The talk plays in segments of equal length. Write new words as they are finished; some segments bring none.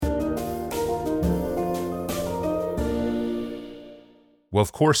Well,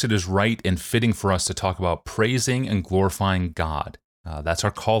 of course, it is right and fitting for us to talk about praising and glorifying God. That's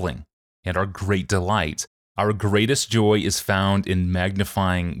our calling and our great delight. Our greatest joy is found in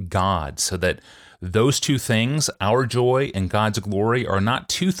magnifying God, so that those two things, our joy and God's glory, are not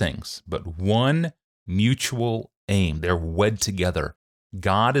two things, but one mutual aim. They're wed together.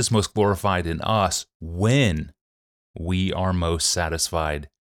 God is most glorified in us when we are most satisfied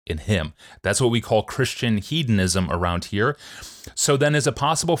in Him. That's what we call Christian hedonism around here. So then, is it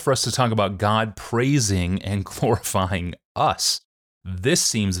possible for us to talk about God praising and glorifying us? This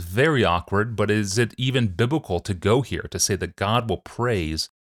seems very awkward, but is it even biblical to go here to say that God will praise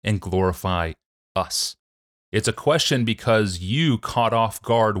and glorify us? It's a question because you caught off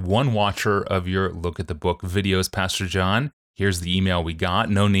guard one watcher of your Look at the Book videos, Pastor John. Here's the email we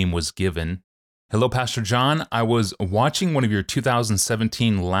got. No name was given. Hello, Pastor John. I was watching one of your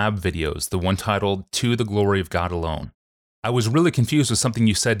 2017 lab videos, the one titled To the Glory of God Alone. I was really confused with something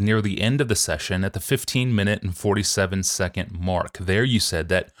you said near the end of the session at the 15-minute and 47-second mark. There you said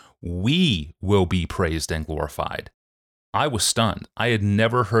that we will be praised and glorified. I was stunned. I had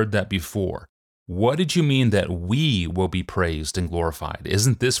never heard that before. What did you mean that we will be praised and glorified?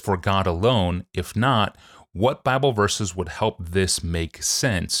 Isn't this for God alone? If not, what Bible verses would help this make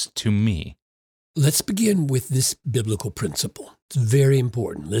sense to me? Let's begin with this biblical principle. It's very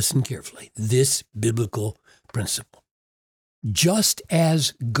important. Listen carefully. This biblical principle. Just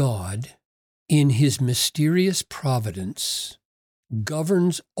as God, in His mysterious providence,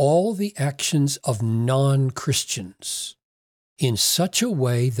 governs all the actions of non-Christians in such a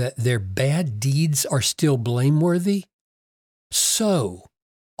way that their bad deeds are still blameworthy, so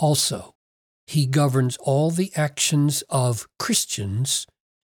also He governs all the actions of Christians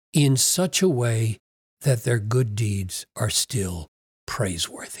in such a way that their good deeds are still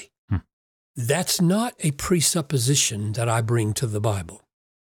praiseworthy. That's not a presupposition that I bring to the Bible.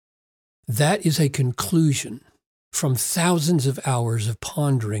 That is a conclusion from thousands of hours of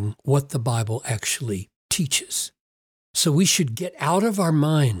pondering what the Bible actually teaches. So we should get out of our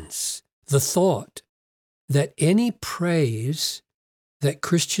minds the thought that any praise that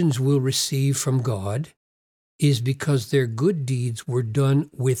Christians will receive from God is because their good deeds were done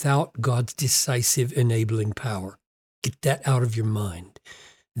without God's decisive enabling power. Get that out of your mind.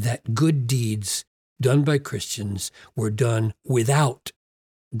 That good deeds done by Christians were done without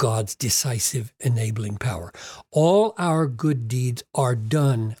God's decisive enabling power. All our good deeds are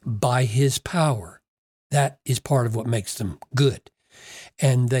done by His power. That is part of what makes them good,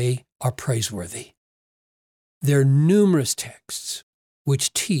 and they are praiseworthy. There are numerous texts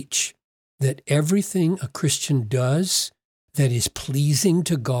which teach that everything a Christian does that is pleasing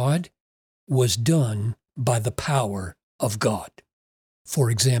to God was done by the power of God. For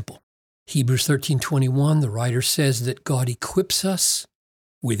example, Hebrews 13:21, the writer says that God equips us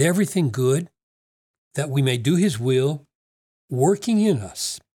with everything good that we may do His will, working in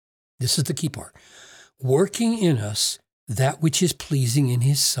us. This is the key part. Working in us that which is pleasing in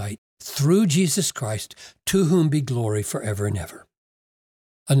His sight through Jesus Christ, to whom be glory forever and ever.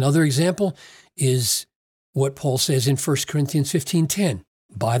 Another example is what Paul says in 1 Corinthians 15:10,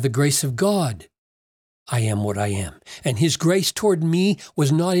 by the grace of God, I am what I am. And His grace toward me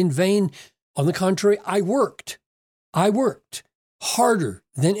was not in vain. On the contrary, I worked harder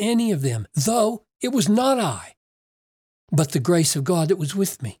than any of them, though it was not I, but the grace of God that was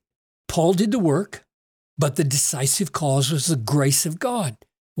with me. Paul did the work, but the decisive cause was the grace of God.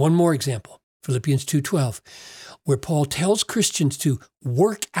 One more example, Philippians 2:12, where Paul tells Christians to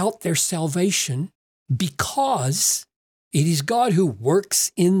work out their salvation because it is God who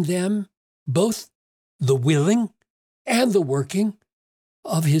works in them both the willing and the working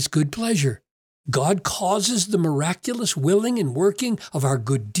of His good pleasure. God causes the miraculous willing and working of our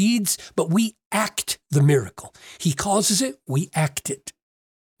good deeds, but we act the miracle. He causes it, we act it.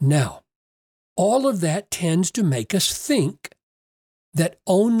 Now, all of that tends to make us think that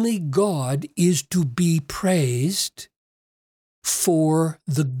only God is to be praised for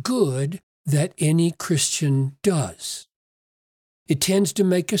the good that any Christian does. It tends to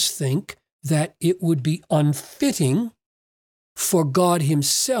make us think that it would be unfitting for God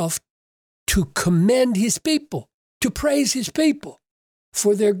Himself to commend His people, to praise His people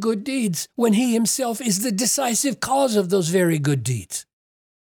for their good deeds, when He Himself is the decisive cause of those very good deeds.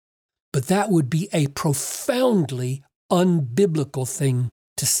 But that would be a profoundly unbiblical thing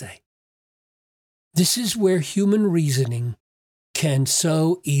to say. This is where human reasoning can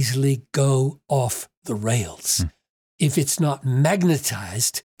so easily go off the rails if it's not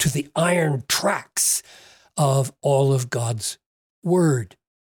magnetized to the iron tracks of all of God's Word.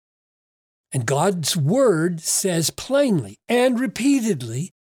 And God's word says plainly and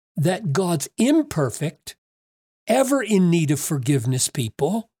repeatedly that God's imperfect, ever in need of forgiveness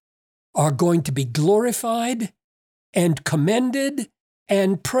people are going to be glorified and commended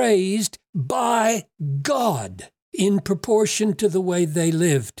and praised by God in proportion to the way they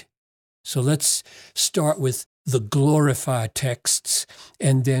lived. So let's start with the glorify texts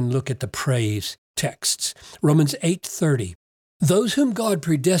and then look at the praise texts. Romans 8:30. Those whom God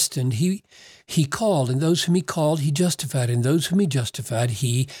predestined, he called, and those whom he called, he justified, and those whom he justified,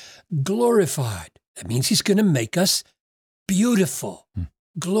 he glorified. That means he's going to make us beautiful,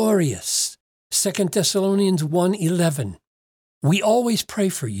 glorious. 2 Thessalonians 1:11. We always pray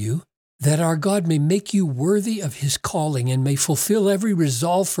for you that our God may make you worthy of his calling and may fulfill every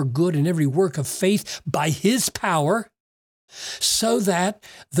resolve for good and every work of faith by his power, so that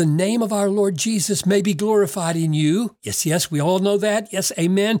the name of our Lord Jesus may be glorified in you. Yes, we all know that. Yes,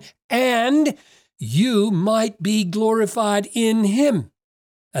 amen. And you might be glorified in him.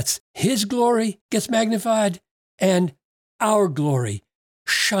 That's his glory gets magnified and our glory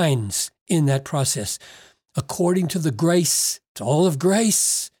shines in that process according to the grace, to all of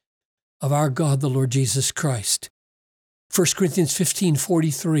grace of our God, the Lord Jesus Christ. 1 Corinthians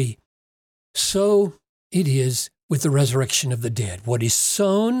 15:43. So it is with the resurrection of the dead. What is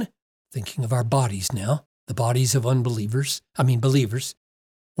sown, thinking of our bodies now, the bodies of believers.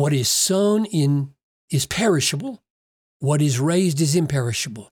 What is sown in is perishable. What is raised is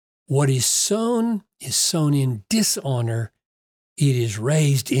imperishable. What is sown in dishonor. It is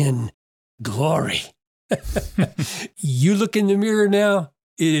raised in glory. You look in the mirror now,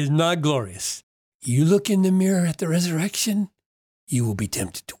 it is not glorious. You look in the mirror at the resurrection, you will be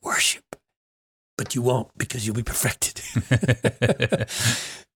tempted to worship. But you won't, because you'll be perfected.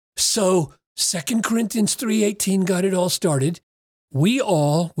 So 2 Corinthians 3:18 got it all started. We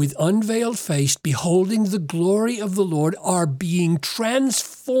all, with unveiled face, beholding the glory of the Lord, are being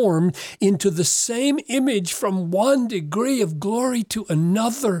transformed into the same image from one degree of glory to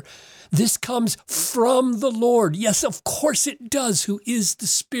another. This comes from the Lord. Yes, of course it does, who is the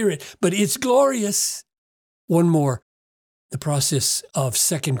Spirit, but it's glorious. One more. The process of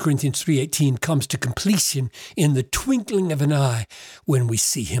 2 Corinthians 3:18 comes to completion in the twinkling of an eye when we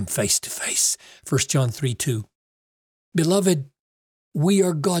see him face to face. 1 John 3:2. Beloved, we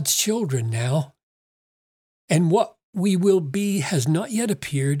are God's children now, and what we will be has not yet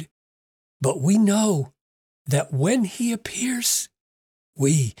appeared, but we know that when he appears,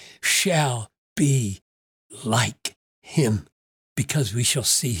 we shall be like him, because we shall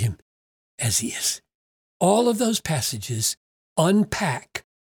see him as he is. All of those passages unpack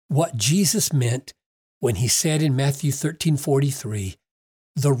what Jesus meant when he said in Matthew 13:43,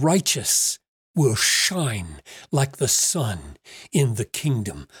 the righteous will shine like the sun in the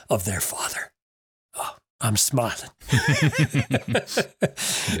kingdom of their Father. Oh, I'm smiling.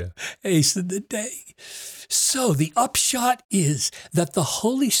 Hasten the day. So the upshot is that the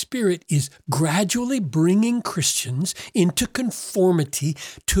Holy Spirit is gradually bringing Christians into conformity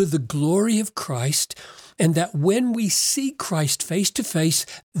to the glory of Christ, and that when we see Christ face to face,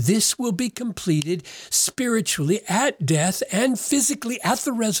 this will be completed spiritually at death and physically at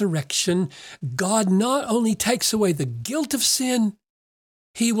the resurrection. God not only takes away the guilt of sin,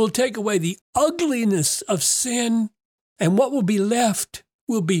 he will take away the ugliness of sin, and what will be left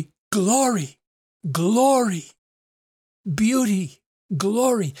will be glory, glory, beauty,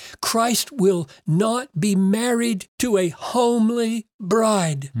 glory. Christ will not be married to a homely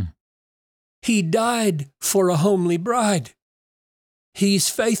bride. He died for a homely bride. He's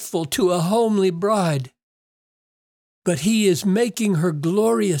faithful to a homely bride, but he is making her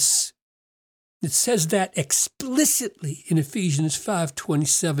glorious. It says that explicitly in Ephesians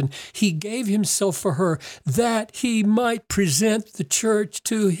 5:27. He gave himself for her that he might present the church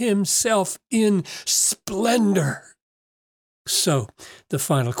to himself in splendor. So the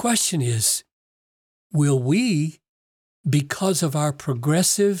final question is, will we, because of our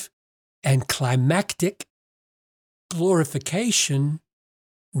progressive and climactic glorification,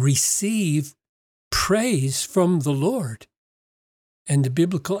 receive praise from the Lord? And the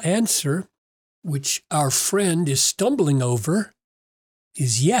biblical answer, which our friend is stumbling over,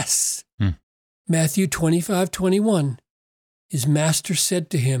 is yes. Matthew 25:21. His master said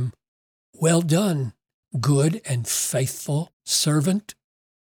to him, well done, good and faithful servant.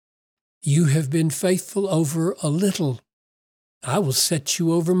 You have been faithful over a little. I will set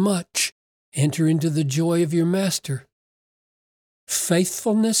you over much. Enter into the joy of your master.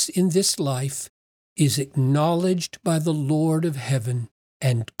 Faithfulness in this life is acknowledged by the Lord of heaven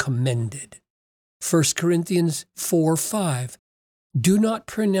and commended. 1 Corinthians 4:5. Do not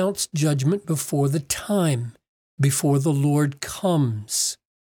pronounce judgment before the time, before the Lord comes,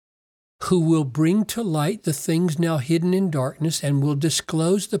 who will bring to light the things now hidden in darkness and will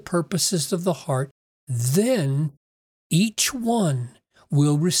disclose the purposes of the heart. Then each one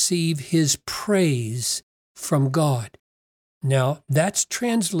will receive his praise from God. Now, that's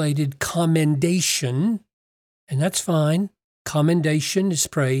translated commendation, and that's fine. Commendation is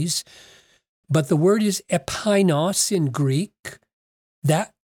praise. But the word is epainos in Greek.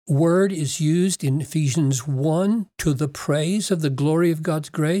 That word is used in Ephesians 1 to the praise of the glory of God's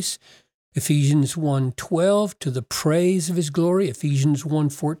grace, Ephesians 1:12 to the praise of his glory, Ephesians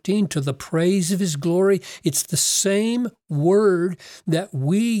 1:14 to the praise of his glory. It's the same word that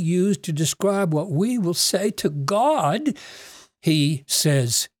we use to describe what we will say to God, he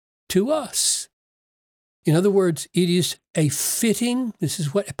says to us. In other words, it is a fitting, this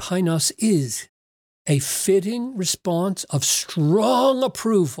is what epainos is, a fitting response of strong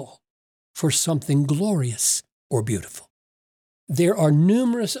approval for something glorious or beautiful. There are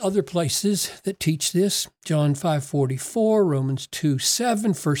numerous other places that teach this. John 5:44, Romans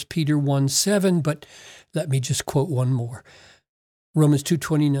 2:7, 1 Peter 1:7, but let me just quote one more. Romans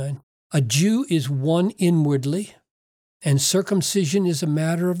 2:29, a Jew is one inwardly, and circumcision is a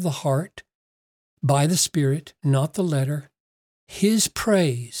matter of the heart, by the Spirit, not the letter. His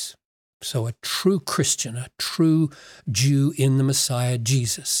praise, so a true Christian, a true Jew in the Messiah,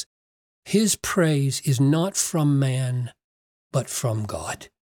 Jesus, his praise is not from man, but from God.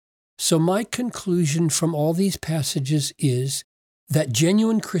 So my conclusion from all these passages is that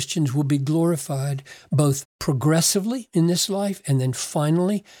genuine Christians will be glorified both progressively in this life and then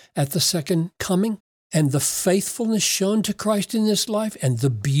finally at the second coming, and the faithfulness shown to Christ in this life and the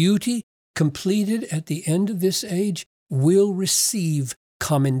beauty completed at the end of this age will receive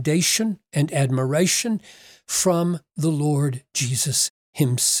commendation and admiration from the Lord Jesus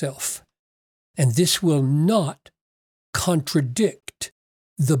himself. And this will not contradict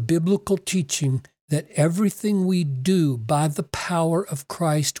the biblical teaching that everything we do by the power of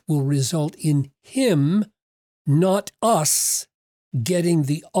Christ will result in him, not us, getting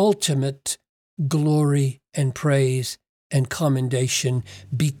the ultimate glory and praise and commendation,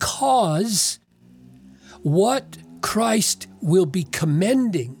 because what Christ will be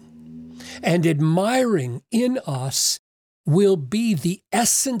commending and admiring in us will be the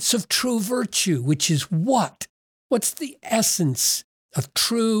essence of true virtue, which is what? What's the essence of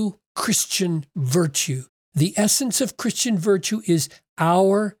true Christian virtue? The essence of Christian virtue is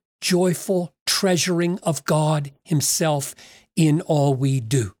our joyful treasuring of God himself in all we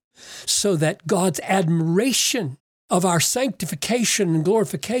do, so that God's admiration of our sanctification and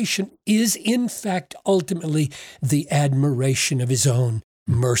glorification is, in fact, ultimately the admiration of his own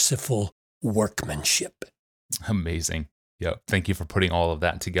merciful workmanship. Amazing. Yeah. Thank you for putting all of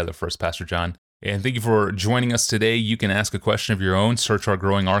that together for us, Pastor John. And thank you for joining us today. You can ask a question of your own, search our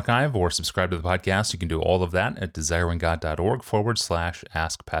growing archive, or subscribe to the podcast. You can do all of that at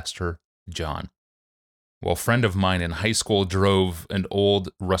desiringgod.org/Ask Pastor John. Well, a friend of mine in high school drove an old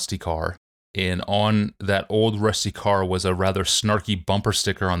rusty car. And on that old rusty car was a rather snarky bumper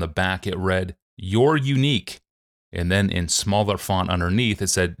sticker on the back. It read, "You're unique." And then in smaller font underneath, it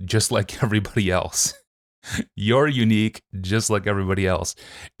said, "Just like everybody else." You're unique, just like everybody else.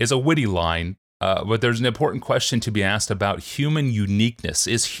 It's a witty line, but there's an important question to be asked about human uniqueness.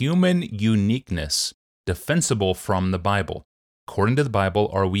 Is human uniqueness defensible from the Bible? According to the Bible,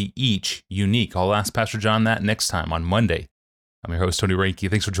 are we each unique? I'll ask Pastor John that next time on Monday. I'm your host, Tony Reinke.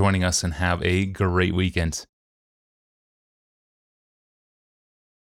 Thanks for joining us and have a great weekend.